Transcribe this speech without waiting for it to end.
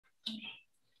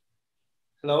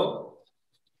Hello.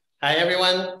 Hi,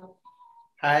 everyone.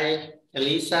 Hi,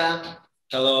 Elisa.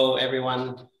 Hello,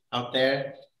 everyone out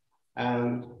there.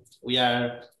 We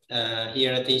are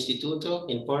here at the Instituto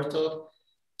in Porto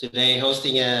today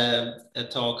hosting a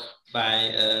talk by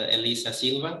Elisa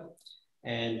Silva.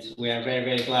 And we are very,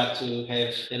 very glad to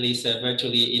have Elisa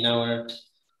virtually in our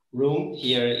room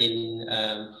here in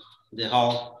the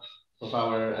hall of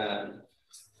our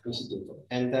Instituto.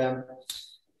 And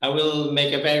I will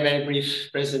make a very, very brief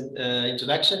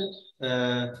introduction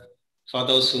for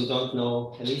those who don't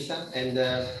know Elisa. And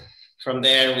from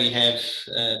there, we have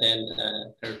then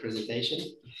her presentation.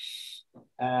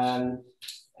 I'm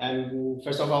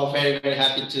first of all very, very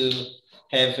happy to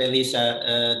have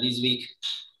Elisa this week,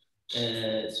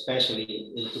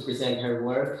 especially to present her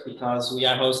work, because we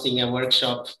are hosting a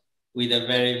workshop with a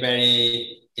very,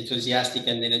 very enthusiastic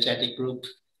and energetic group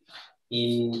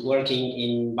in working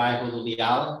in Bairro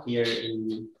Leal here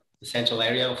in the central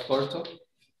area of Porto.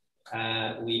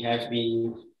 We have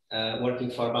been working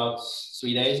for about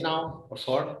 3 days now, or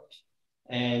 4.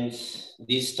 And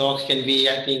this talk can be,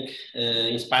 I think,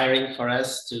 inspiring for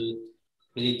us to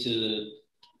really to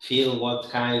feel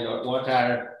what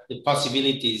are the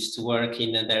possibilities to work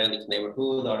in a derelict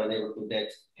neighborhood, or a neighborhood that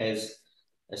has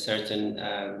a certain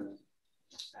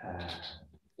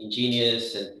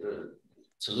ingenious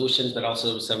solutions, but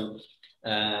also some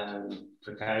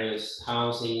precarious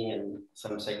housing and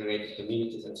some segregated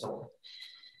communities and so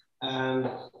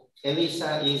on.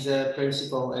 Elisa is a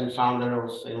principal and founder of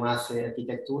Enlace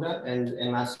Arquitetura and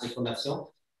Enlace Fundación,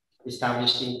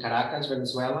 established in Caracas,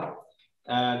 Venezuela.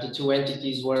 The two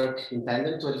entities work in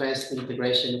tandem to advance the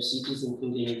integration of cities,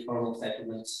 including informal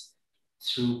settlements,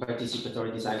 through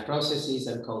participatory design processes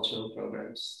and cultural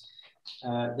programs.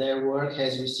 Their work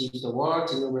has received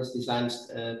awards in numerous design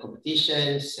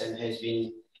competitions and has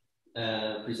been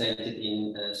presented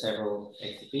in several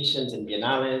exhibitions and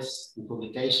biennales and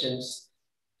publications.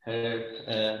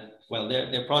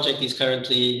 Their project is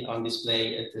currently on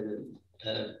display at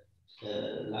the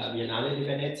La Biennale di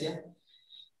Venezia.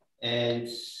 And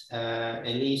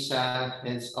Elisa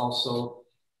has also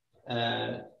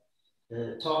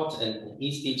taught and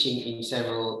is teaching in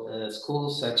several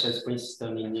schools, such as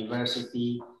Princeton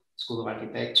University, School of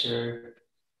Architecture,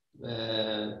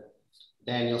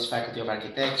 Daniels Faculty of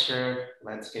Architecture,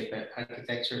 Landscape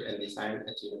Architecture and Design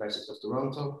at the University of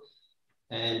Toronto.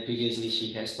 And previously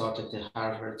she has taught at the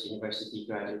Harvard University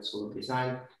Graduate School of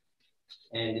Design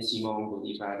and the Simón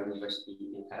Bolívar University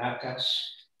in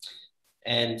Caracas.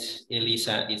 And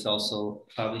Elisa is also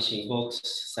publishing books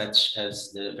such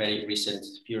as the very recent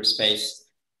Pure Space,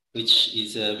 which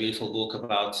is a beautiful book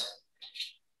about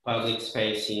public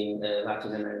space in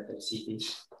Latin American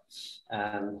cities.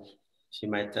 She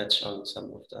might touch on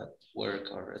some of that work,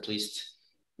 or at least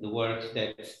the work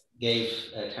that gave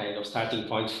a kind of starting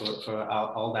point for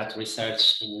all that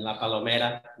research in La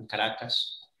Palomera in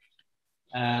Caracas.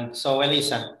 So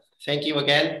Elisa, thank you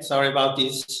again. Sorry about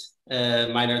this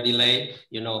minor delay.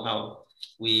 You know how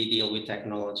we deal with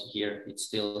technology here. It's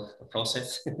still a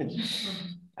process.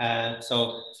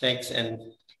 So thanks, and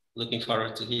looking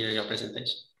forward to hear your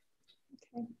presentation.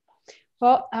 Okay.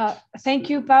 Well,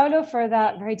 thank you, Paulo, for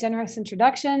that very generous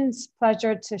introduction. It's a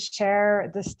pleasure to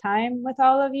share this time with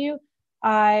all of you.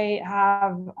 I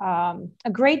have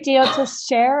a great deal to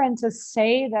share and to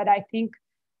say that I think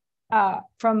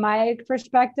from my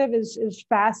perspective is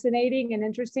fascinating and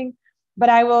interesting, but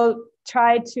I will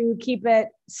try to keep it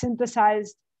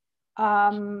synthesized,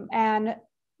 and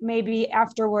maybe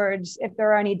afterwards, if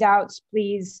there are any doubts,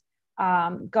 please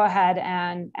go ahead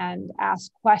and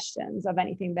ask questions of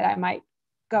anything that I might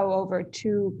go over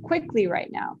too quickly right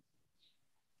now.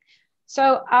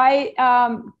 So I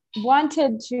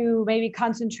wanted to maybe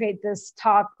concentrate this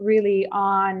talk really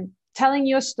on telling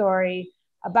you a story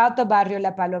about the Barrio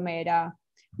La Palomera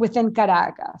within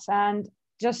Caracas. And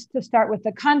just to start with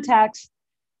the context,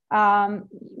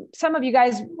 some of you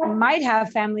guys might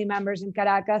have family members in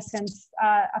Caracas. Since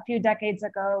a few decades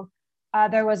ago,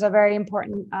 there was a very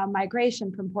important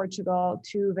migration from Portugal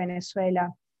to Venezuela.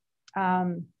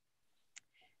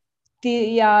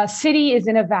 The city is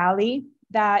in a valley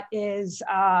that is,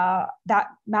 that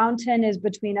mountain is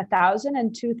between 1,000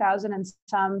 and 2,000 and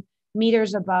some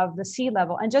meters above the sea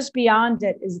level. And just beyond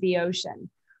it is the ocean.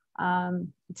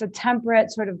 It's a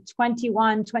temperate sort of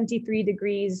 21, 23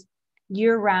 degrees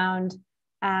year round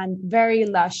and very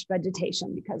lush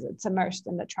vegetation because it's immersed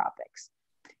in the tropics.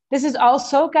 This is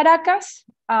also Caracas.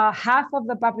 Half of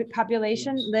the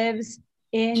population lives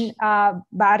in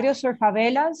barrios or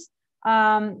favelas.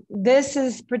 This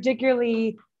is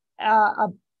particularly a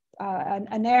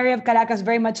an area of Caracas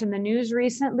very much in the news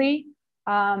recently,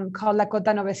 called La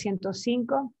Cota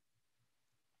 905.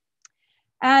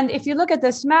 And if you look at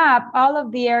this map, all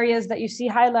of the areas that you see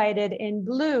highlighted in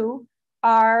blue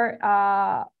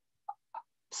are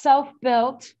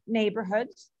self-built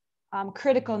neighborhoods,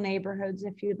 critical neighborhoods,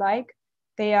 if you'd like.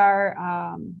 They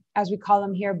are, as we call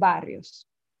them here, barrios.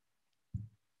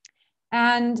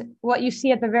 And what you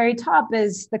see at the very top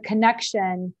is the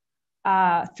connection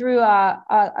through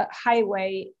a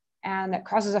highway and that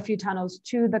crosses a few tunnels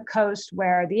to the coast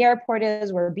where the airport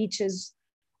is, where beaches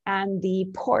and the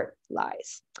port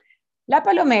lies. La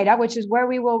Palomera, which is where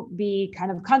we will be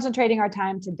kind of concentrating our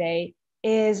time today,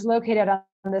 is located on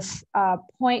this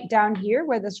point down here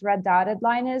where this red dotted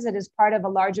line is. It is part of a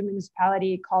larger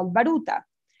municipality called Baruta,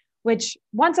 which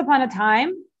once upon a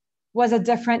time was a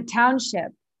different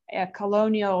township,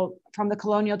 from the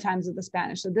colonial times of the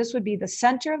Spanish. So this would be the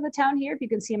center of the town here, if you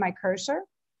can see my cursor.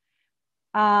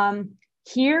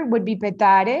 Here would be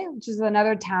Petare, which is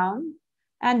another town.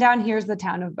 And down here's the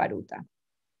town of Baruta.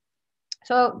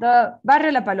 So the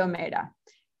Barrio La Palomera,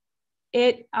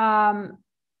 it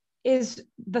is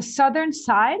the southern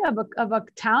side of a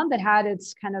town that had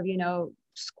its kind of,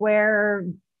 square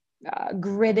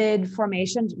gridded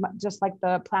formation, just like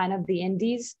the plan of the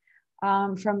Indies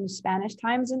from Spanish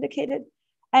times indicated.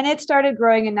 And it started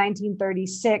growing in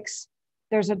 1936.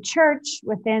 There's a church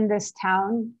within this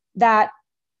town that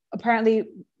apparently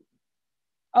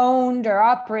owned or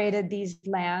operated these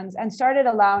lands and started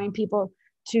allowing people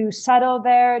to settle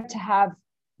there, to have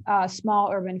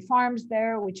small urban farms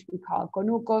there, which we call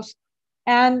conucos,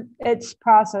 and its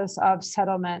process of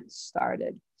settlement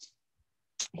started.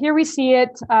 Here we see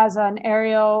it as an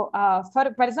aerial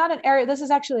photo, but it's not an aerial, this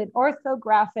is actually an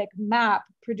orthographic map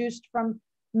produced from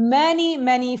many,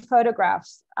 many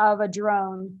photographs of a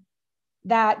drone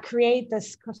that create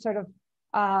this sort of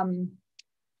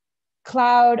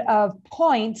cloud of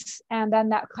points, and then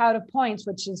that cloud of points,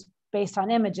 which is based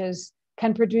on images,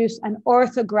 can produce an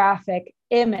orthographic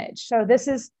image. So this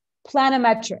is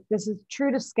planimetric. This is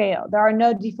true to scale. There are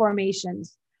no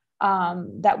deformations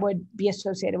that would be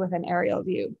associated with an aerial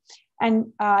view.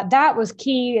 And that was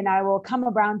key, and I will come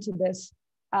around to this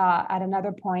at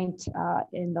another point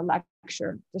in the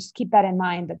lecture. Just keep that in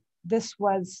mind, that this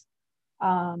was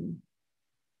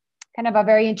kind of a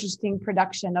very interesting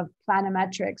production of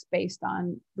planimetrics based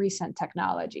on recent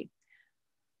technology.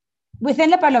 Within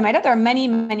La Palomera, there are many,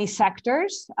 many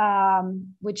sectors,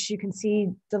 which you can see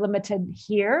delimited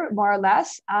here, more or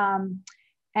less.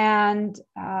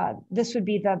 This would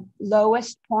be the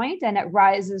lowest point, and it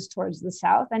rises towards the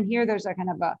south. And here there's a kind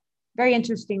of a very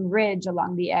interesting ridge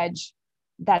along the edge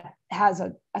that has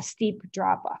a steep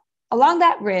drop off. Along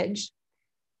that ridge,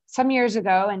 some years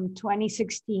ago in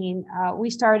 2016, we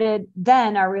started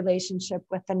then our relationship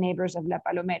with the neighbors of La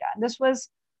Palomera. And this was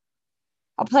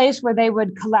a place where they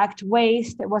would collect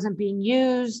waste. It wasn't being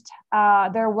used.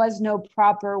 There was no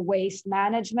proper waste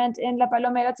management in La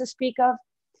Palomera to speak of.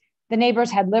 The neighbors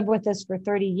had lived with this for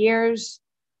 30 years.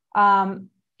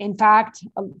 In fact,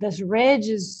 this ridge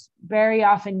is very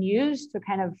often used to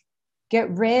kind of get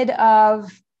rid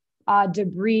of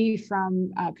debris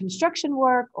from construction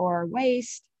work or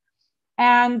waste.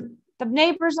 And the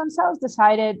neighbors themselves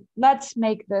decided, let's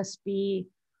make this be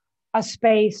a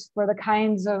space for the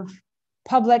kinds of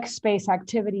public space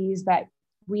activities that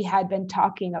we had been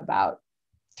talking about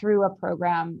through a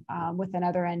program with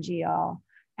another NGO.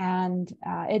 And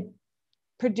it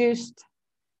produced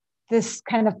this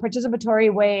kind of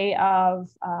participatory way of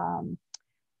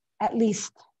at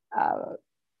least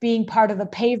being part of the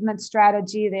pavement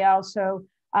strategy. They also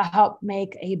helped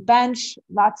make a bench.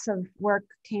 Lots of work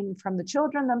came from the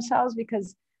children themselves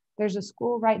because there's a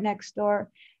school right next door.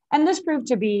 And this proved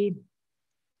to be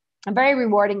a very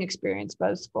rewarding experience,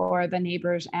 both for the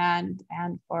neighbors and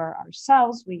for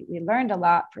ourselves. We learned a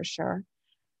lot for sure.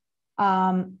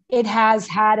 It has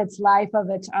had its life of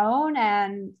its own.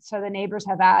 And so the neighbors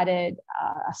have added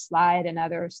a slide, and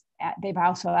others, they've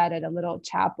also added a little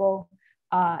chapel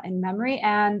in memory.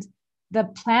 And the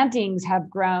plantings have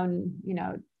grown,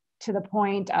 to the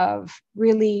point of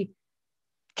really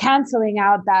canceling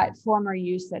out that former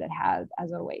use that it had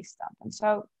as a waste dump. And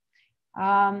so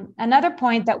another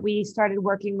point that we started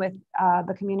working with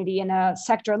the community in a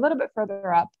sector a little bit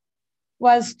further up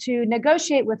was to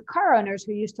negotiate with car owners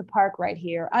who used to park right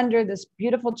here under this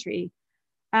beautiful tree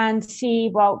and see,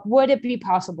 well, would it be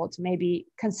possible to maybe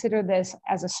consider this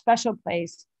as a special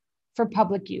place for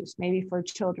public use, maybe for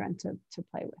children to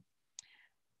play with.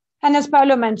 And as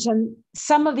Paulo mentioned,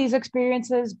 some of these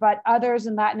experiences, but others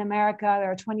in Latin America,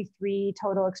 there are 23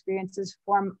 total experiences,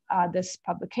 form this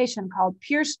publication called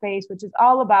Pure Space, which is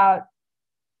all about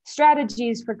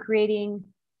strategies for creating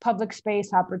public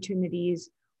space opportunities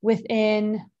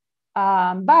within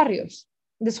barrios.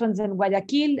 This one's in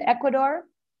Guayaquil, Ecuador,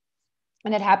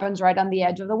 and it happens right on the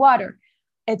edge of the water.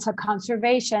 It's a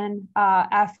conservation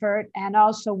effort and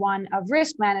also one of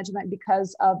risk management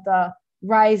because of the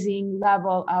rising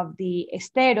level of the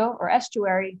estero or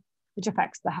estuary, which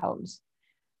affects the homes.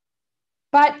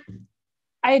 But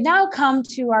I now come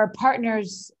to our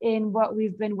partners in what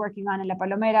we've been working on in La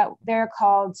Palomera. They're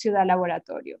called Ciudad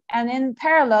Laboratorio. And in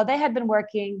parallel, they had been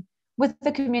working with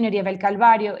the community of El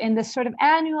Calvario in this sort of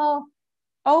annual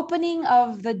opening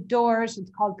of the doors.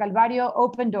 It's called Calvario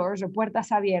Open Doors or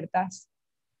Puertas Abiertas.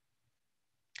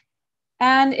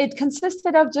 And it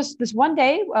consisted of just this one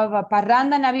day of a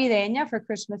parranda navideña for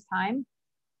Christmas time,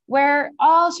 where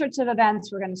all sorts of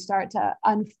events were going to start to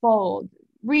unfold,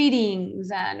 readings,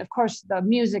 and of course the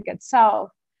music itself,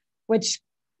 which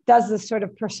does this sort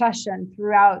of procession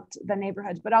throughout the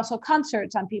neighborhoods, but also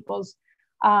concerts on people's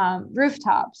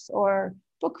rooftops, or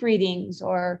book readings,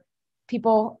 or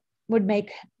people would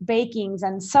make bakings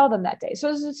and sell them that day. So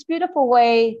it was this beautiful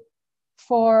way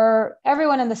for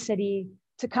everyone in the city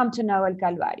to come to know El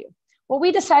Calvario. Well,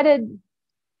 we decided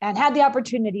and had the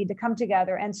opportunity to come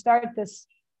together and start this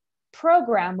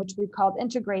program, which we called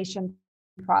Integration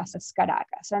Process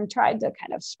Caracas, and tried to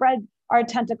kind of spread our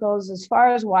tentacles as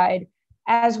far as wide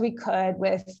as we could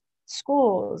with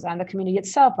schools and the community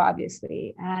itself,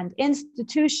 obviously, and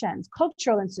institutions,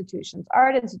 cultural institutions,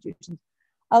 art institutions,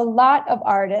 a lot of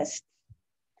artists,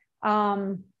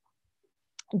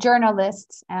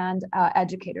 journalists, and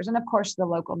educators, and of course the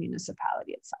local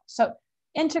municipality itself. So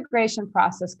Integration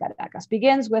Process Caracas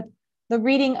begins with the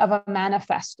reading of a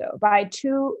manifesto by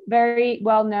two very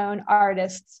well-known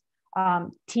artists,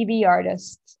 TV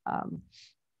artists,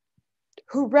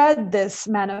 who read this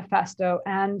manifesto.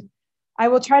 And I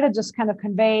will try to just kind of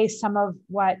convey some of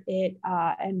what it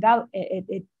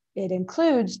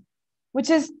includes, which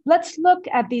is, let's look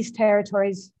at these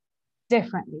territories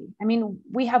differently. I mean,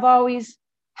 we have always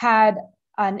had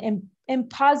an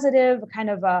impositive kind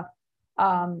of a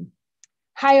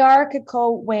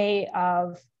hierarchical way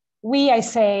of we, I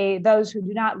say, those who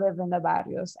do not live in the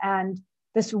barrios, and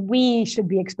this we should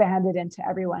be expanded into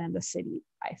everyone in the city,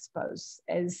 I suppose,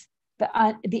 is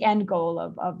the end goal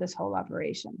of this whole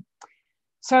operation.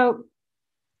 So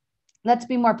let's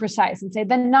be more precise and say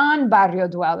the non-barrio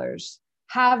dwellers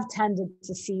have tended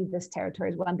to see this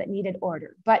territory as one that needed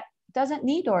order, but doesn't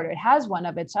need order. It has one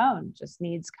of its own, just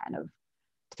needs kind of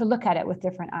to look at it with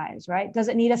different eyes, right? Does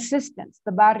it need assistance?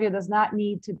 The barrio does not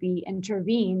need to be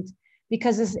intervened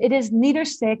because it is neither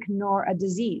sick nor a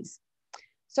disease.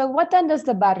 So what then does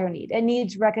the barrio need? It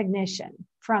needs recognition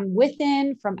from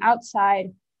within, from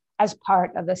outside, as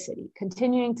part of the city.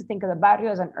 Continuing to think of the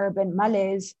barrio as an urban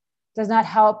malaise does not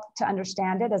help to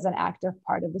understand it as an active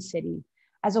part of the city,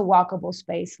 as a walkable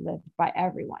space lived by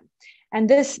everyone. And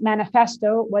this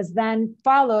manifesto was then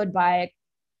followed by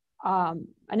an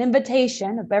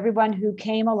invitation of everyone who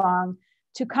came along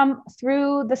to come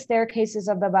through the staircases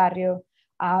of the barrio.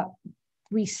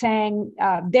 We sang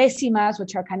décimas,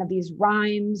 which are kind of these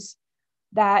rhymes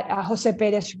that Jose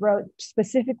Perez wrote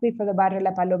specifically for the Barrio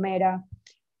La Palomera.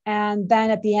 And then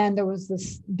at the end, there was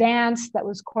this dance that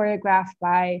was choreographed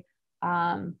by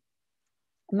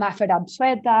Mafer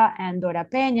Absueta and Dora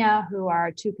Peña, who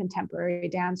are two contemporary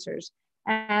dancers,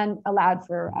 and allowed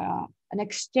for an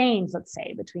exchange, let's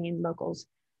say, between locals,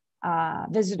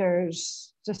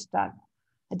 visitors, just a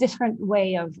different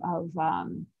way of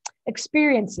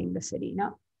experiencing the city.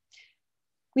 No?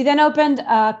 We then opened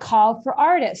a call for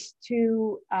artists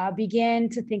to begin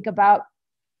to think about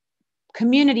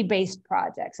community-based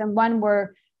projects. And one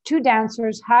were two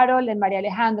dancers, Harold and Maria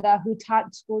Alejandra, who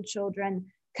taught school children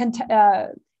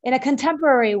in a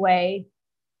contemporary way,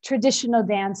 traditional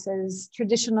dances,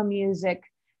 traditional music.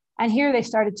 And here they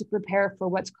started to prepare for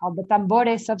what's called the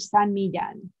Tambores of San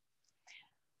Millán.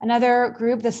 Another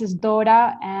group, this is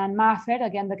Dora and Mafer,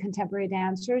 again, the contemporary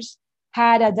dancers,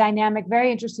 had a dynamic,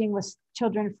 very interesting, with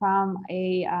children from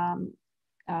a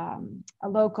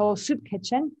local soup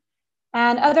kitchen.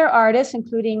 And other artists,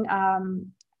 including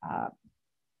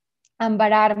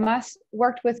Ambar Armas,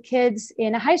 worked with kids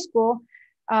in a high school,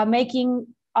 making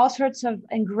all sorts of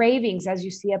engravings, as you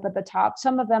see up at the top,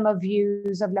 some of them of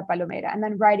views of La Palomera, and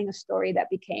then writing a story that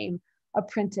became a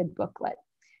printed booklet.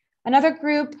 Another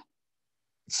group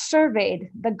surveyed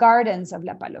the gardens of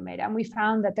La Palomera, and we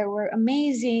found that there were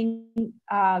amazing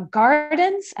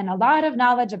gardens and a lot of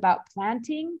knowledge about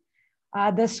planting,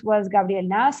 This was Gabriel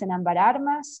Nas and Ambar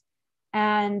Armas,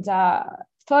 and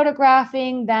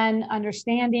photographing, then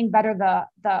understanding better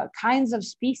the kinds of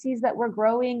species that were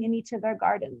growing in each of their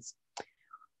gardens.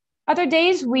 Other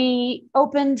days, we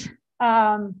opened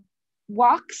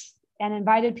walks and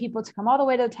invited people to come all the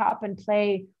way to the top and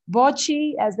play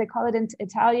bocce, as they call it in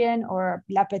Italian, or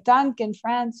la pétanque in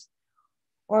France,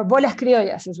 or bolas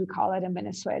criollas, as we call it in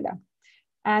Venezuela.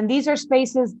 And these are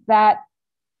spaces that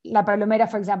La Palomera,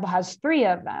 for example, has 3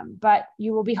 of them, but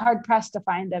you will be hard pressed to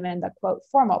find them in the quote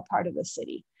formal part of the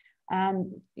city.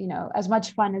 And, you know, as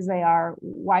much fun as they are,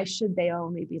 why should they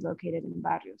only be located in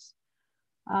barrios?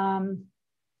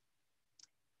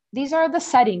 These are the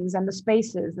settings and the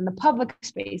spaces and the public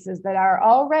spaces that are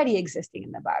already existing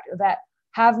in the barrio, that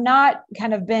have not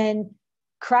kind of been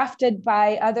crafted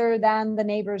by other than the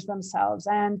neighbors themselves.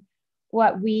 And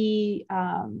what we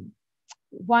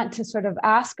want to sort of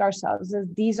ask ourselves is,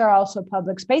 these are also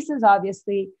public spaces,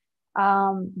 obviously,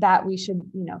 that we should,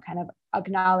 you know, kind of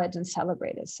acknowledge and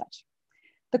celebrate as such.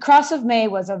 The Cross of May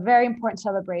was a very important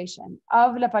celebration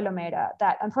of La Palomera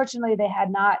that unfortunately they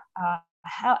had not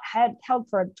had held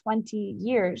for 20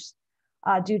 years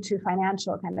due to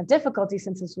financial kind of difficulty,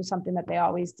 since this was something that they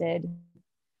always did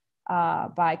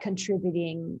by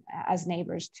contributing as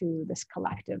neighbors to this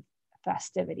collective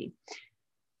festivity.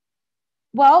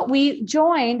 Well, we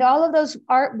joined all of those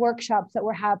art workshops that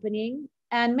were happening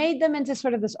and made them into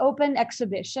sort of this open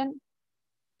exhibition,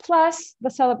 plus the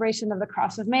celebration of the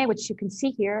Cross of May, which you can see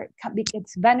here.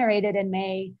 It's venerated in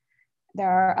May. There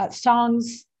are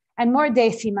songs and more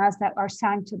décimas that are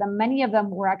sang to them. Many of them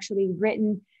were actually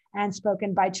written and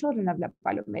spoken by children of La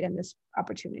Palomera in this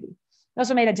opportunity. They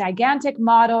also made a gigantic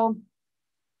model,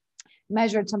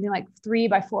 measured something like 3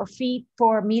 by 4 feet,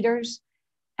 4 meters.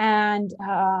 And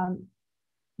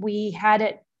we had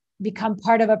it become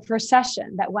part of a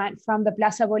procession that went from the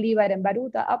Plaza Bolivar in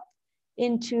Baruta up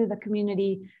into the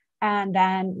community and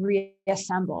then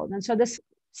reassembled. And so this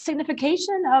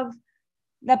signification of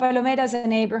La Palomera as a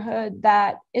neighborhood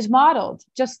that is modeled,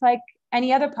 just like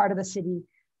any other part of the city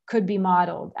could be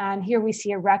modeled. And here we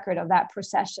see a record of that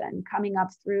procession coming up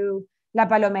through La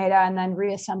Palomera and then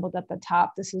reassembled at the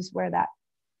top. This is where that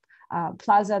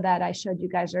plaza that I showed you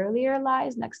guys earlier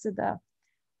lies, next to the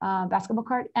basketball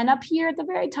court. And up here at the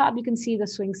very top, you can see the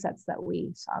swing sets that we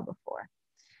saw before.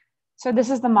 So this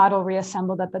is the model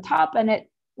reassembled at the top, and it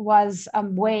was a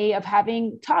way of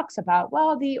having talks about,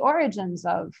 well, the origins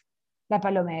of La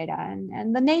Palomera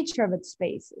and the nature of its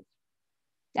spaces,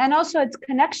 and also its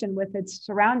connection with its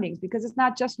surroundings, because it's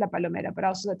not just La Palomera, but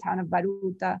also the town of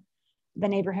Baruta, the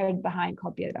neighborhood behind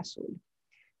called Piedra Azul.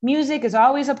 Music is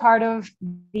always a part of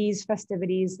these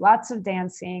festivities, lots of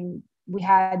dancing. We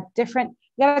had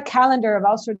a calendar of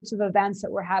all sorts of events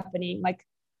that were happening, like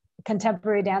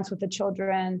contemporary dance with the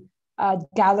children, a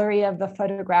gallery of the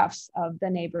photographs of the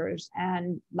neighbors,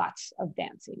 and lots of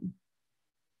dancing.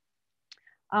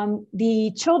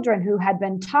 The children who had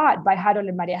been taught by Harold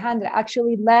and Maria Handra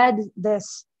actually led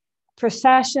this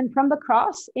procession from the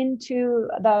cross into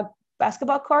the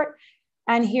basketball court.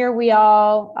 And here we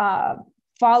all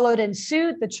followed in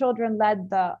suit. The children led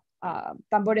the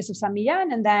tambores of San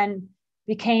Millán, and then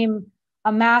became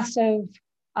a massive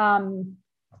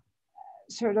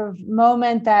sort of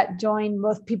moment that joined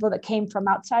both people that came from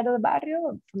outside of the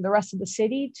barrio, from the rest of the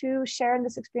city, to share in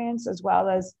this experience, as well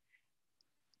as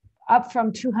up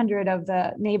from 200 of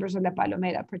the neighbors of La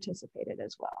Palomera participated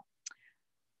as well.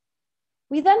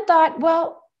 We then thought,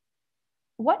 well,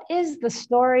 what is the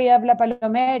story of La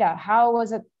Palomera? How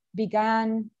was it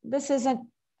begun? This isn't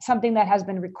something that has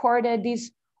been recorded.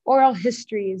 These oral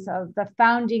histories of the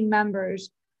founding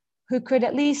members, who could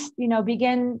at least, you know,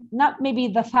 begin, not maybe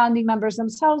the founding members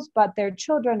themselves, but their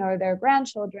children or their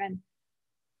grandchildren,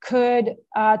 could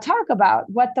talk about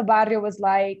what the barrio was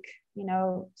like, you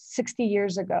know, 60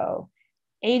 years ago,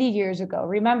 80 years ago.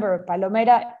 Remember,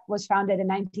 Palomera was founded in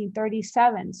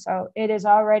 1937, so it is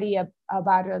already a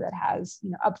barrio that has,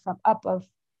 you know,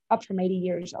 up from 80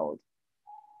 years old.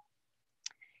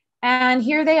 And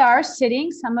here they are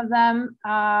sitting, some of them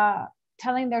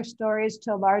telling their stories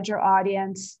to a larger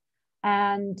audience,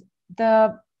 and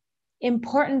the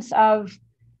importance of,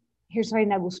 here's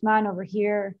Reina Guzman over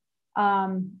here,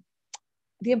 the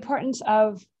importance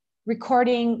of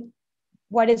recording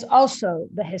what is also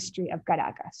the history of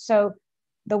Caracas. So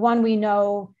the one we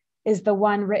know is the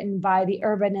one written by the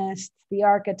urbanists, the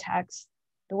architects,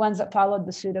 the ones that followed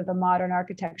the suit of the modern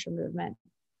architecture movement,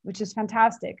 which is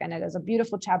fantastic. And it is a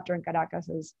beautiful chapter in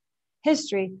Caracas's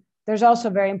history. There's also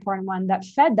a very important one that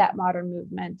fed that modern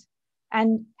movement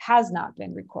and has not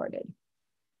been recorded.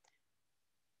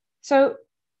 So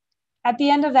At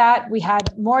the end of that, we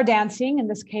had more dancing, in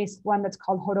this case, one that's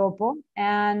called Joropo,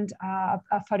 and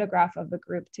a photograph of the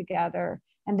group together.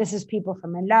 And this is people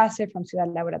from Enlace, from Ciudad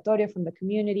Laboratorio, from the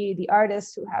community, the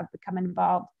artists who have become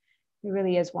involved. It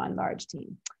really is one large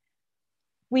team.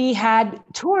 We had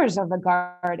tours of the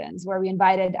gardens where we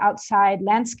invited outside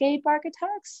landscape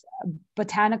architects,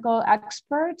 botanical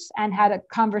experts, and had a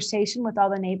conversation with all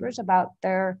the neighbors about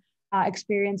their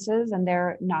experiences and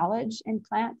their knowledge in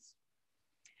plants.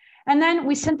 And then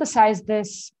we synthesized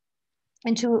this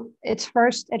into its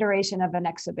first iteration of an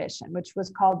exhibition, which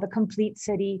was called The Complete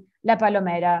City, La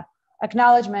Palomera,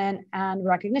 Acknowledgement and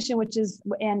Recognition,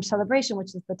 and Celebration,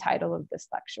 which is the title of this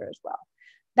lecture as well.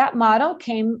 That model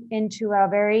came into a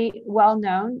very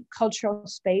well-known cultural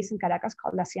space in Caracas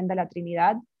called La Hacienda La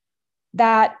Trinidad.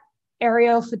 That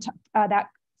aerial, that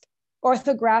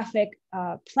orthographic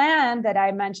plan that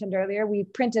I mentioned earlier, we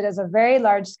printed as a very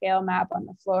large scale map on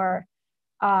the floor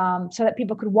so that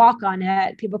people could walk on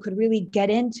it, people could really get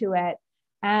into it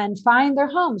and find their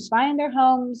homes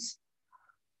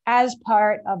as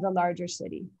part of the larger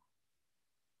city.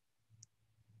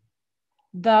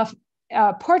 The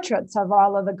portraits of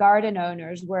all of the garden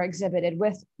owners were exhibited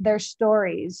with their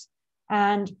stories,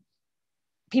 and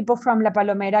people from La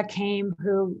Palomera came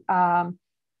who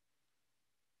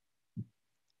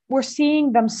were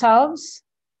seeing themselves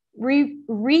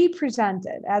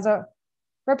represented as a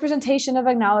representation of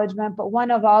acknowledgement, but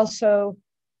one of also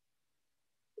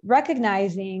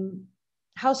recognizing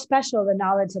how special the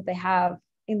knowledge that they have,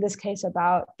 in this case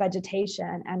about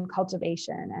vegetation and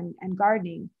cultivation and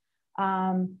gardening,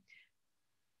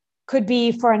 could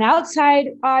be for an outside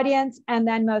audience, and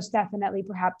then most definitely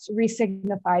perhaps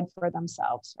re-signified for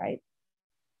themselves, right?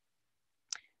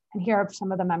 And here are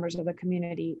some of the members of the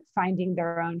community finding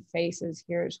their own faces.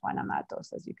 Here's Juana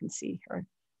Matos, as you can see,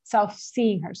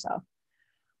 seeing herself.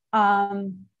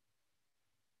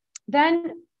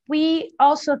 Then we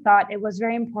also thought it was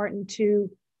very important to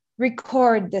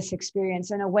record this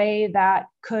experience in a way that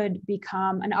could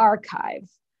become an archive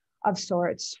of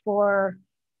sorts for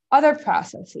other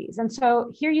processes. And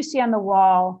so here you see on the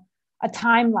wall a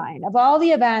timeline of all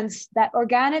the events that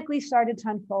organically started to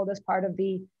unfold as part of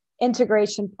the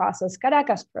Integration Process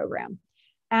Caracas program.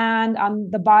 And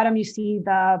on the bottom, you see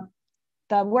the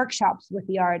workshops with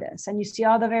the artists, and you see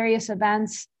all the various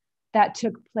events that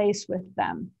took place with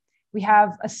them. We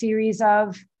have a series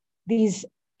of these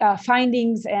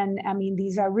findings and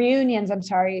these reunions,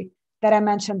 that I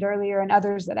mentioned earlier, and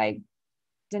others that I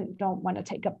don't want to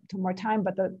take up too more time,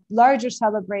 but the larger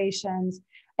celebrations,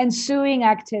 ensuing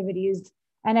activities,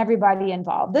 and everybody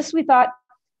involved. This, we thought,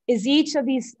 is each of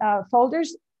these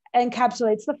folders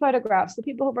encapsulates the photographs, the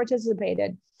people who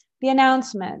participated, the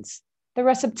announcements, the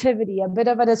receptivity, a bit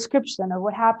of a description of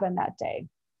what happened that day.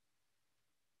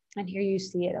 And here you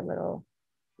see it a little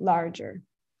larger.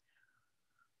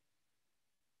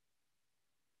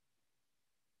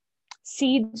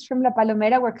 Seeds from La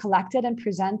Palomera were collected and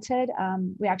presented.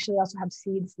 We actually also have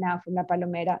seeds now from La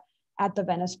Palomera at the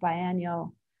Venice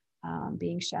Biennial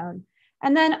being shown.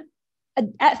 And then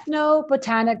an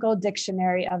ethnobotanical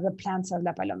dictionary of the plants of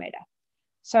La Palomera.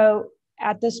 So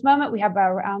at this moment, we have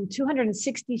around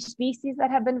 260 species that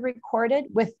have been recorded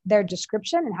with their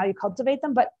description and how you cultivate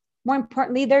them, but more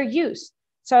importantly, their use.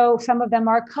 So some of them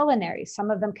are culinary,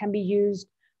 some of them can be used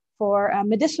for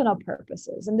medicinal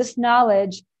purposes. And this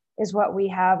knowledge is what we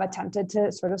have attempted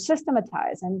to sort of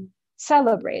systematize and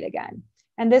celebrate again.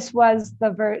 And this was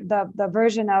the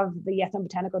version of the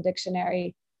Ethnobotanical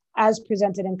Dictionary as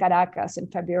presented in Caracas in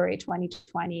February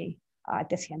 2020 at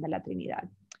the Hacienda La Trinidad.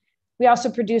 We also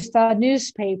produced a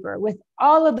newspaper with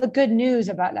all of the good news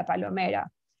about La Palomera,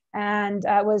 and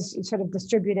was sort of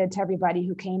distributed to everybody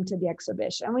who came to the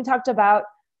exhibition. And we talked about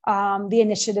the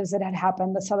initiatives that had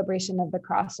happened, the celebration of the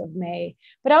Cross of May,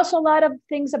 but also a lot of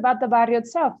things about the barrio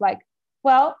itself, like,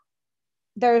 well,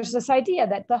 there's this idea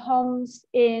that the homes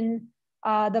in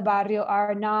the barrio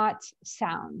are not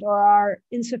sound or are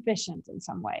insufficient in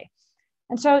some way.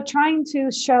 And so trying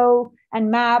to show and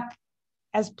map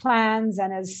as plans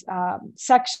and as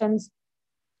sections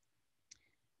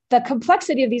the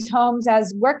complexity of these homes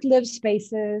as work-live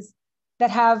spaces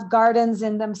that have gardens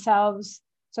in themselves.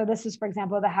 So this is, for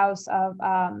example, the house of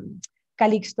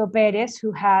Calixto Perez,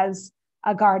 who has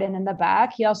a garden in the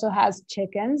back. He also has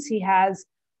chickens. He has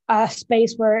a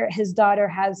space where his daughter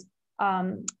has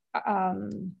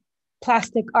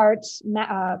plastic arts,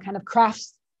 kind of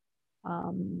crafts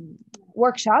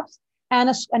workshops, and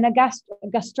a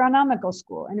gastronomical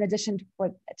school, in addition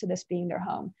to this being their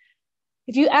home.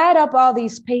 If you add up all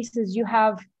these spaces, you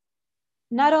have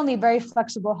not only very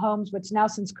flexible homes, which now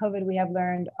since COVID we have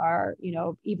learned are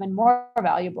even more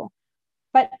valuable,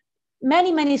 but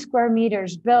many, many square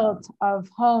meters built of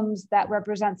homes that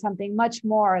represent something much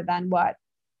more than what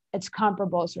its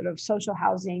comparable sort of social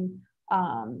housing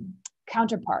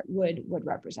counterpart would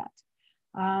represent.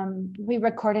 We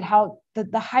recorded how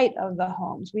the height of the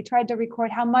homes. We tried to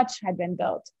record how much had been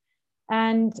built,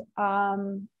 and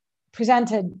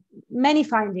presented many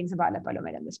findings about La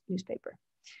Palomera in this newspaper.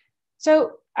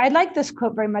 So I like this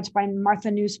quote very much by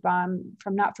Martha Nussbaum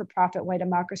from Not-for-Profit Why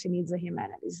Democracy Needs the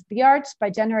Humanities. The arts, by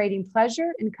generating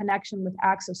pleasure in connection with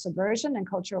acts of subversion and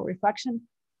cultural reflection,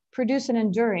 produce an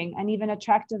enduring and even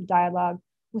attractive dialogue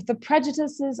with the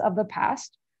prejudices of the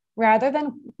past, rather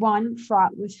than one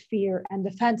fraught with fear and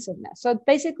defensiveness. So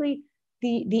basically,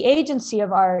 the agency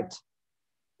of art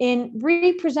in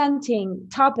representing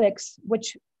topics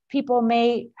which people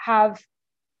may have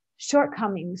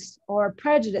shortcomings or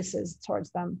prejudices towards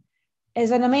them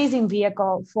is an amazing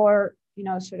vehicle for,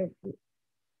 sort of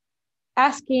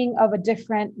asking of a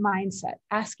different mindset,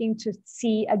 asking to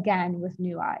see again with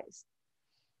new eyes.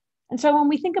 And so when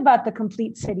we think about the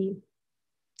complete city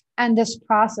and this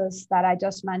process that I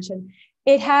just mentioned,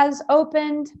 it has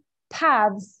opened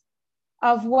paths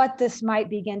of what this might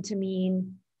begin to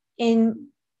mean in,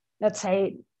 let's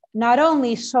say, not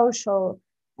only social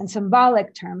and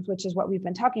symbolic terms, which is what we've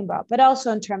been talking about, but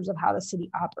also in terms of how the city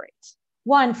operates.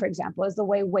 One, for example, is the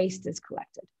way waste is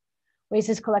collected. Waste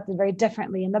is collected very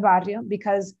differently in the barrio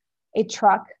because a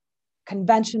truck,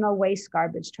 conventional waste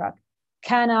garbage truck,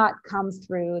 cannot come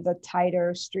through the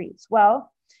tighter streets.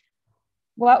 Well,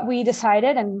 what we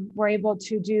decided and were able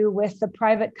to do with the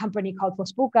private company called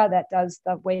Fospuca that does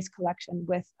the waste collection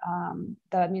with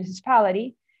the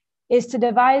municipality is to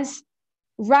devise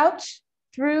routes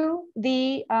through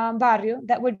the barrio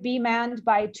that would be manned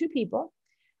by 2 people,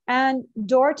 and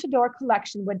door-to-door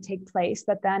collection would take place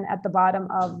that then at the bottom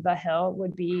of the hill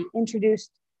would be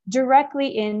introduced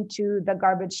directly into the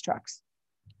garbage trucks.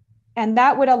 And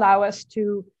that would allow us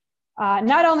to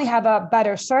not only have a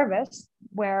better service,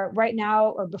 where right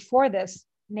now or before this,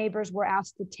 neighbors were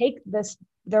asked to take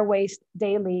their waste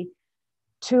daily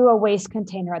to a waste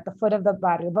container at the foot of the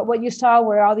barrio. But what you saw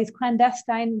were all these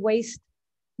clandestine waste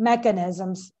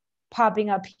mechanisms popping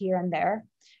up here and there.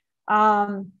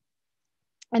 And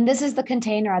this is the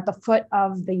container at the foot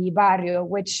of the barrio,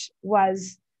 which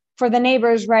was for the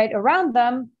neighbors right around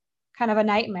them, kind of a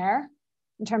nightmare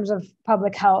in terms of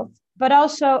public health, but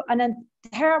also a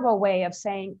terrible way of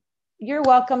saying, you're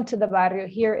welcome to the barrio,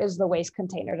 here is the waste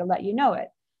container to let you know it.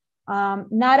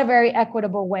 Not a very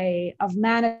equitable way of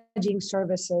managing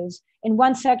services in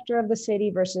one sector of the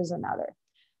city versus another.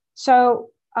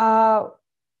 So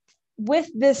with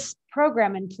this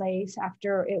program in place,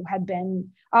 after it had been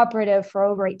operative for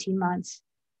over 18 months,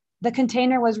 the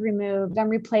container was removed and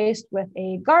replaced with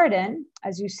a garden,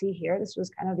 as you see here. This was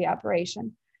kind of the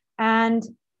operation. And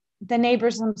the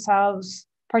neighbors themselves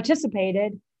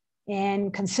participated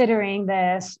in considering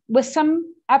this with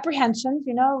some apprehensions.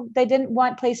 They didn't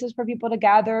want places for people to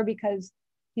gather because,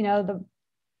 the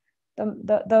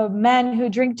men who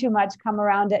drink too much come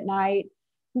around at night.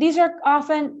 These are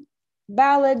often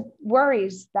valid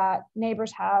worries that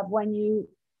neighbors have when you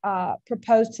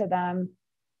propose to them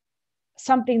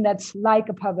something that's like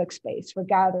a public space for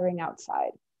gathering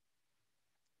outside.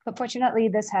 But fortunately,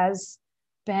 this has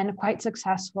been quite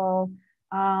successful.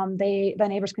 The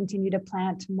neighbors continue to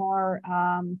plant more.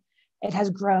 It has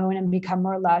grown and become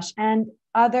more lush. And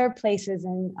other places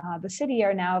in the city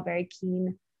are now very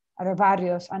keen, other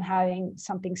barrios, on having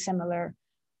something similar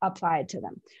applied to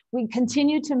them. We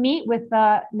continue to meet with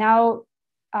now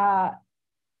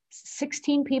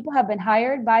 16 people have been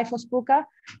hired by Fospuca,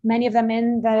 many of them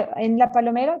in La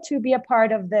Palomera, to be a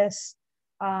part of this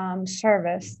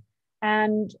service.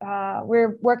 And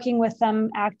we're working with them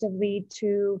actively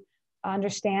to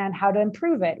understand how to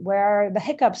improve it, where are the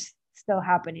hiccups still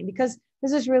happening, because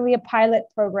this is really a pilot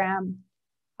program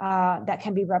that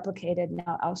can be replicated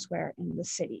now elsewhere in the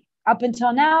city. Up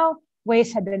until now,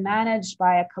 waste had been managed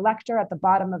by a collector at the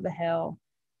bottom of the hill,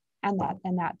 and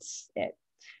that's it.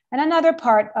 And another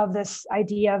part of this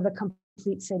idea of the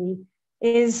complete city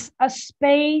is a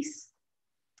space.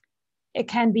 It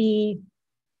can be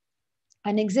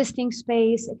an existing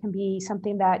space. It can be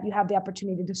something that you have the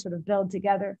opportunity to sort of build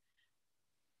together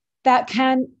that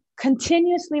can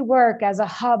continuously work as a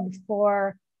hub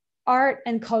for art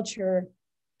and culture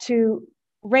to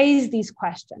raise these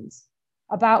questions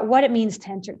about what it means to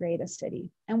integrate a city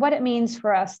and what it means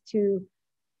for us to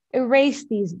erase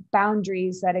these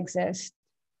boundaries that exist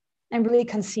and really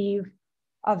conceive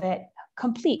of it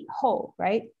complete, whole,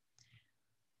 right?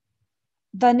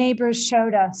 The neighbors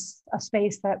showed us a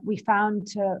space that we found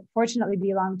to fortunately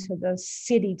belong to the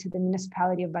city, to the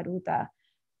municipality of Baruta.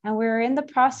 And we're in the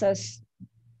process,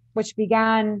 which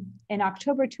began in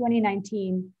October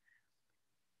 2019,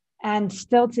 and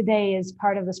still today is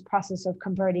part of this process of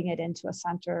converting it into a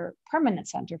center, permanent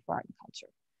center for art and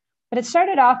culture. But it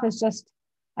started off as just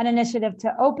an initiative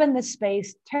to open the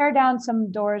space, tear down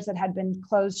some doors that had been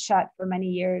closed shut for many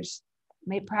years,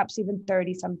 maybe perhaps even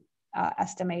 30, some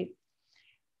estimate.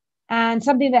 And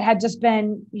something that had just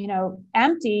been,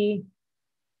 empty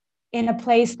in a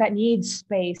place that needs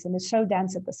space and is so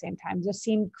dense at the same time, just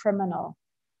seemed criminal.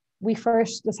 We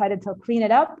first decided to clean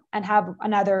it up and have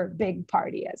another big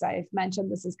party. As I've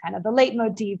mentioned, this is kind of the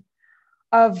leitmotif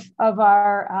of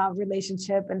our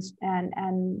relationship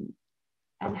and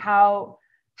how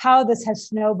this has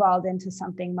snowballed into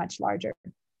something much larger.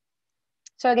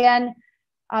 So again,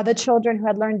 the children who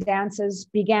had learned dances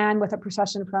began with a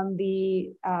procession from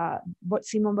the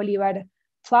Simon Bolivar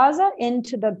Plaza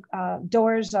into the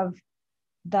doors of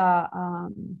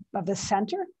the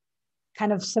center,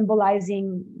 kind of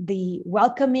symbolizing the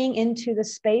welcoming into the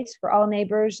space for all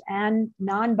neighbors and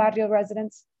non-barrio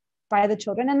residents by the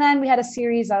children. And then we had a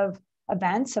series of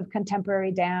events of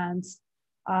contemporary dance,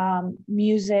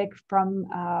 music from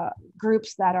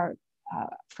groups that are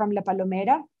from La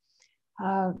Palomera,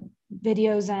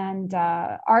 videos and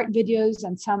art videos,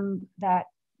 and some that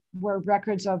were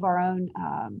records of our own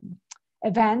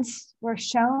events were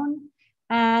shown.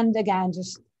 And again,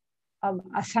 just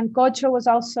a sancocho was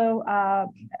also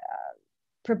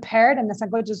prepared. And the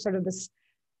sancocho is sort of this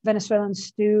Venezuelan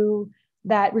stew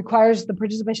that requires the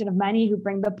participation of many who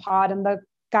bring the pot and the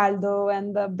caldo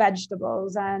and the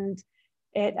vegetables. And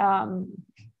it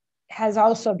has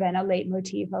also been a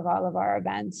leitmotif of all of our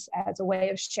events as a way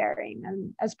of sharing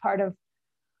and as part of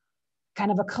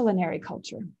kind of a culinary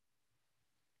culture.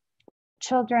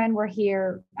 Children were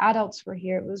here, adults were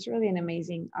here. It was really an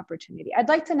amazing opportunity. I'd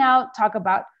like to now talk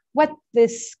about what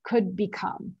this could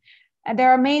become. And there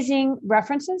are amazing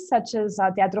references such as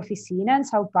Teatro Oficina in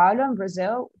Sao Paulo in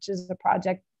Brazil, which is a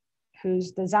project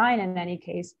whose design in any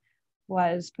case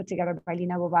was put together by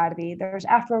Lina Bobardi. There's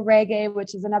Afro Reggae,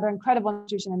 which is another incredible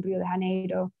institution in Rio de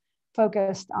Janeiro,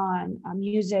 focused on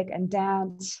music and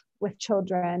dance with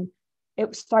children.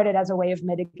 It started as a way of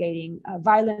mitigating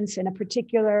violence in a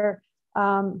particular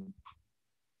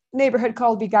neighborhood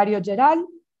called Vigario Geral.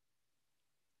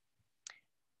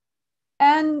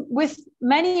 And with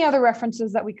many other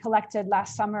references that we collected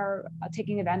last summer,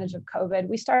 taking advantage of COVID,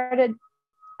 we started,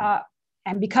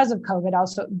 and because of COVID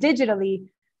also, digitally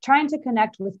trying to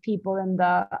connect with people in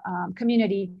the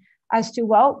community as to,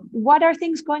 well, what are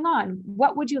things going on?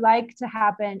 What would you like to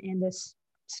happen in this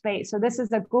space? So this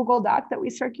is a Google Doc that we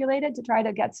circulated to try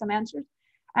to get some answers.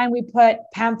 And we put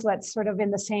pamphlets sort of in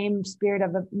the same spirit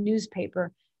of a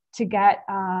newspaper to get,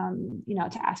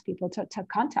 to ask people to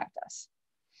contact us.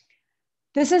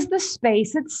 This is the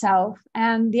space itself.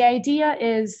 And the idea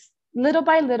is little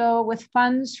by little with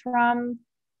funds from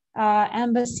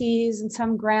embassies and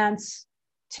some grants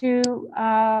to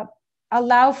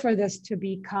allow for this to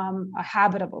become a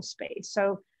habitable space.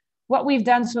 So what we've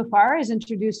done so far is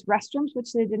introduce restrooms,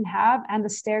 which they didn't have, and the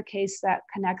staircase that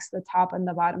connects the top and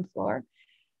the bottom floor.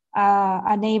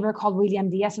 A neighbor called William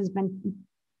Diaz has been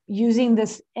using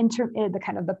this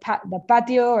the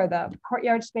patio or the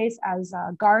courtyard space as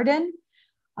a garden,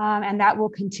 and that will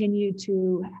continue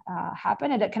to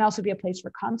happen. And it can also be a place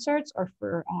for concerts or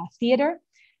for theater.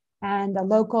 And a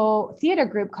local theater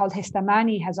group called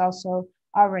Gestamani has also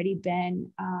already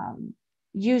been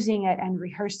using it and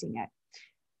rehearsing it.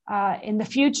 In the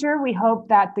future, we hope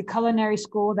that the culinary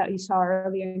school that you saw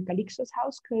earlier in Calixto's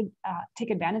house could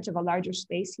take advantage of a larger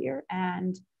space here.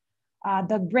 And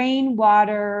the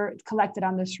rainwater collected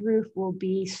on this roof will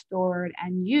be stored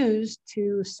and used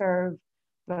to serve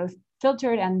both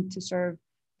filtered and to serve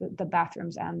the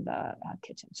bathrooms and the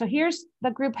kitchen. So here's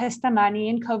the group Gestamani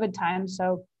in COVID times.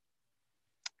 So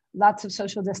lots of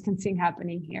social distancing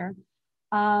happening here.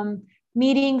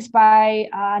 Meetings by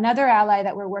another ally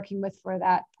that we're working with for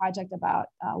that project about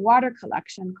water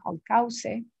collection called Cauce.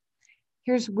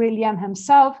 Here's William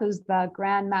himself, who's the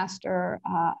Grand Master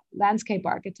landscape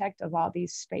architect of all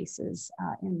these spaces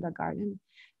in the garden.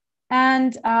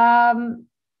 And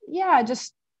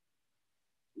just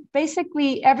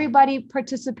basically everybody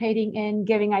participating in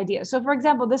giving ideas. So for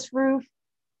example, this roof,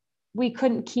 we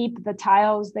couldn't keep the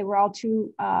tiles. They were all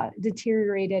too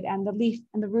deteriorated and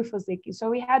the roof was leaky. So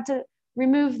we had to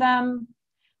remove them.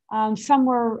 Some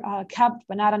were kept,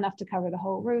 but not enough to cover the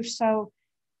whole roof. So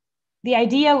the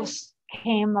idea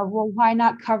came of, well, why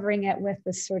not covering it with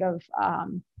this sort of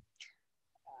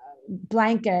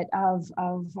blanket of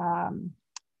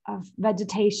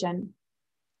vegetation?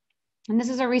 And this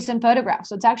is a recent photograph.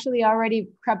 So it's actually already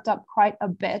crept up quite a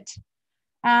bit.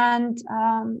 And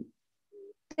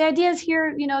the idea is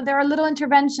here, you know, there are little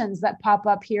interventions that pop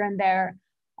up here and there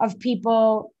of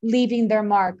people leaving their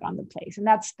mark on the place. And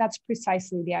that's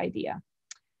precisely the idea.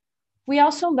 We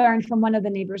also learned from one of the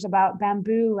neighbors about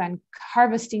bamboo and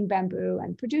harvesting bamboo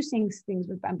and producing things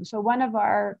with bamboo. So one of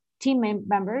our team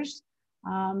members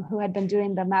who had been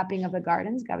doing the mapping of the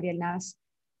gardens, Gabriel Nas,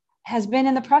 has been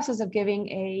in the process of giving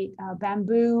a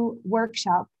bamboo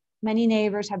workshop. Many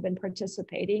neighbors have been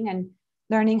participating and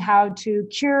learning how to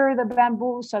cure the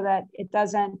bamboo so that it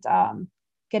doesn't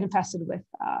get infested with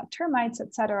termites,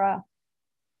 etc.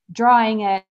 Drawing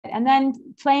it, and then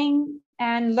playing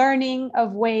and learning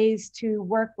of ways to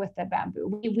work with the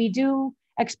bamboo. We do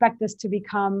expect this to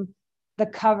become the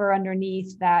cover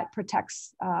underneath that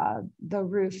protects the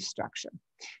roof structure.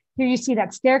 Here you see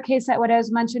that staircase that what I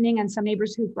was mentioning, and some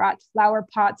neighbors who brought flower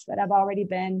pots that have already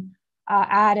been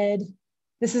added.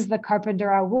 This is the carpenter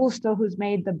Augusto who's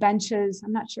made the benches.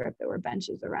 I'm not sure if there were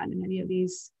benches around in any of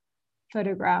these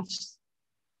photographs.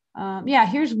 Yeah,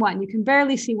 here's one. You can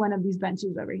barely see one of these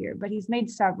benches over here, but he's made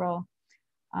several.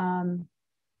 And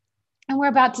we're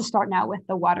about to start now with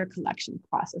the water collection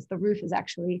process. The roof is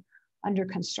actually under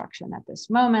construction at this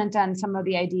moment. And some of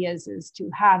the ideas is to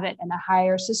have it in a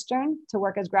higher cistern to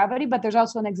work as gravity, but there's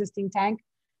also an existing tank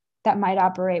that might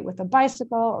operate with a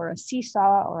bicycle or a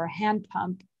seesaw or a hand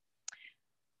pump.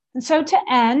 And so to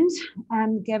end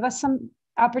and give us some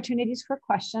opportunities for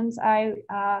questions, I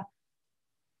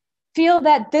feel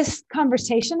that this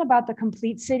conversation about the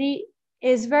complete city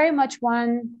is very much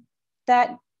one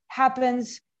that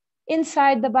happens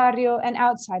inside the barrio and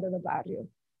outside of the barrio.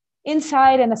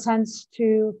 Inside, in a sense,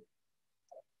 to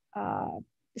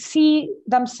see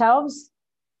themselves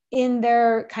in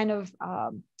their kind of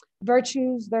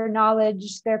virtues, their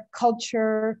knowledge, their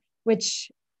culture,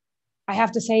 which I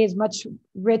have to say is much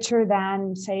richer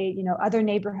than, say, you know, other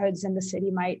neighborhoods in the city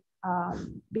might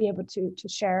be able to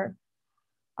share.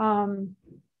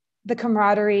 The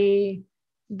camaraderie,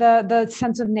 the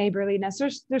sense of neighborliness.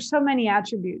 There's so many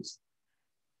attributes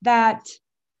that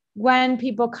when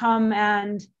people come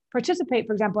and participate,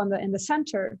 for example, in the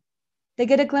center, they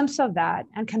get a glimpse of that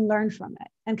and can learn from it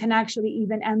and can actually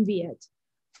even envy it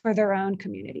for their own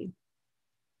community.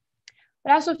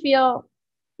 But I also feel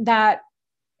that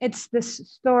it's this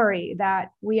story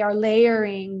that we are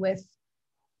layering with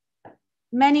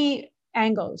many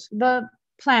angles. The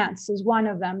plants is one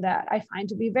of them that I find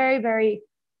to be very, very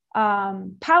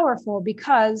powerful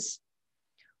because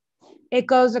it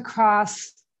goes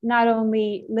across not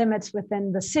only limits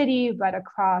within the city, but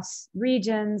across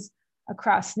regions,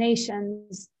 across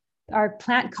nations. Our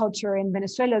plant culture in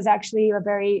Venezuela is actually a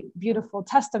very beautiful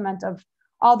testament of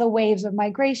all the waves of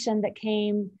migration that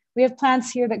came. We have plants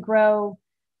here that grow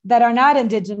that are not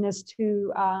indigenous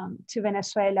to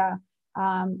Venezuela.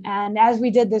 And as we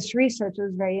did this research, it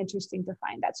was very interesting to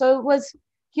find that. So it was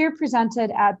here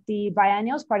presented at the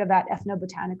biennial as part of that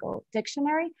ethnobotanical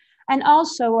dictionary, and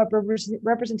also a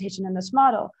representation in this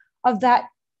model of that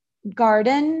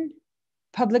garden,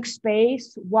 public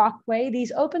space, walkway,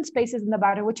 these open spaces in the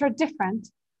barrio, which are different,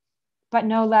 but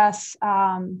no less,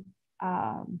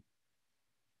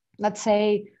 let's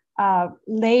say,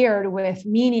 layered with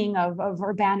meaning of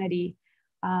urbanity.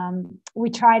 We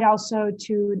tried also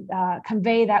to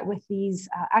convey that with these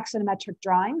axonometric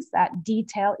drawings that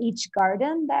detail each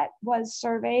garden that was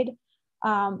surveyed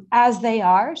as they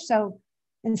are. So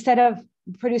instead of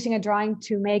producing a drawing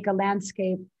to make a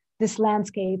landscape, this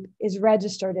landscape is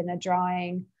registered in a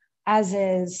drawing as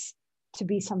is to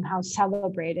be somehow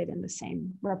celebrated in the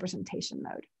same representation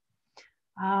mode.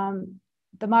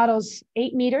 The model's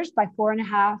 8 meters by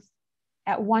 4.5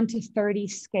 at 1:30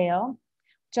 scale,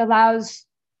 which allows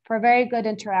for very good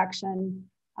interaction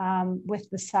with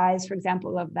the size, for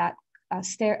example, of that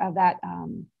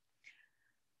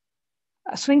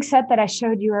swing set that I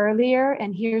showed you earlier.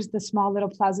 And here's the small little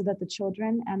plaza that the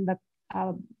children and the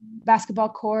basketball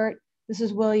court. This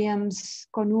is Williams,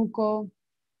 Conuco,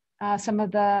 some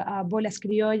of the bolas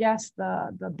criollas,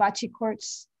 the bachi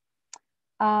courts.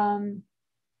 And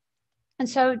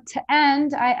so to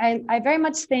end, I very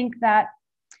much think that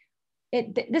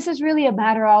this is really a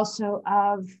matter also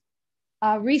of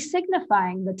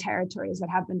re-signifying the territories that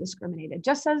have been discriminated,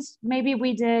 just as maybe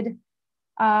we did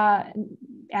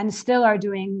and still are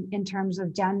doing in terms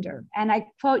of gender. And I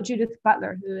quote Judith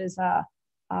Butler, who is a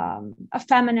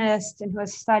feminist and who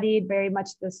has studied very much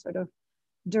this sort of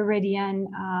Derridian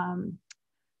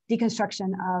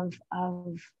deconstruction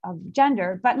of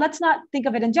gender. But let's not think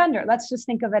of it in gender. Let's just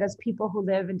think of it as people who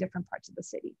live in different parts of the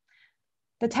city.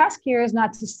 The task here is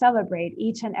not to celebrate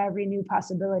each and every new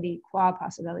possibility, qua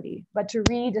possibility, but to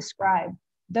re-describe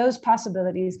those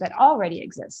possibilities that already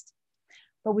exist,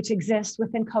 but which exist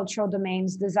within cultural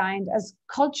domains designed as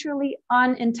culturally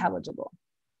unintelligible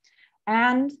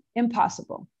and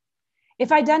impossible.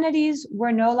 If identities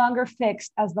were no longer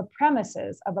fixed as the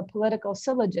premises of a political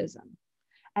syllogism,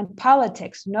 and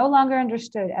politics no longer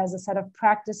understood as a set of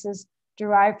practices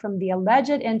derived from the alleged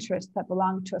interests that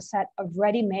belong to a set of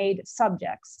ready-made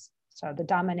subjects, so the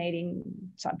dominating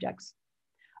subjects,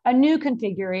 a new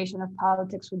configuration of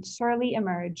politics would surely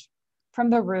emerge from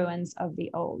the ruins of the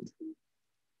old.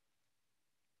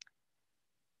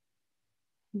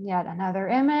 Yet another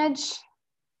image.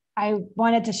 I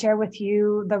wanted to share with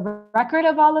you the record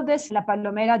of all of this,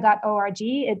 lapalomera.org.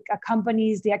 It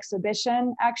accompanies the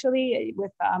exhibition actually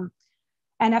with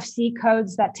NFC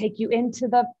codes that take you into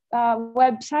the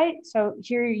website. So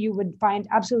here you would find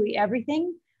absolutely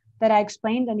everything that I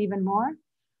explained and even more.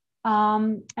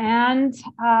 Muito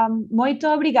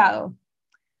obrigado.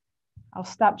 I'll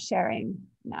stop sharing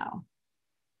now.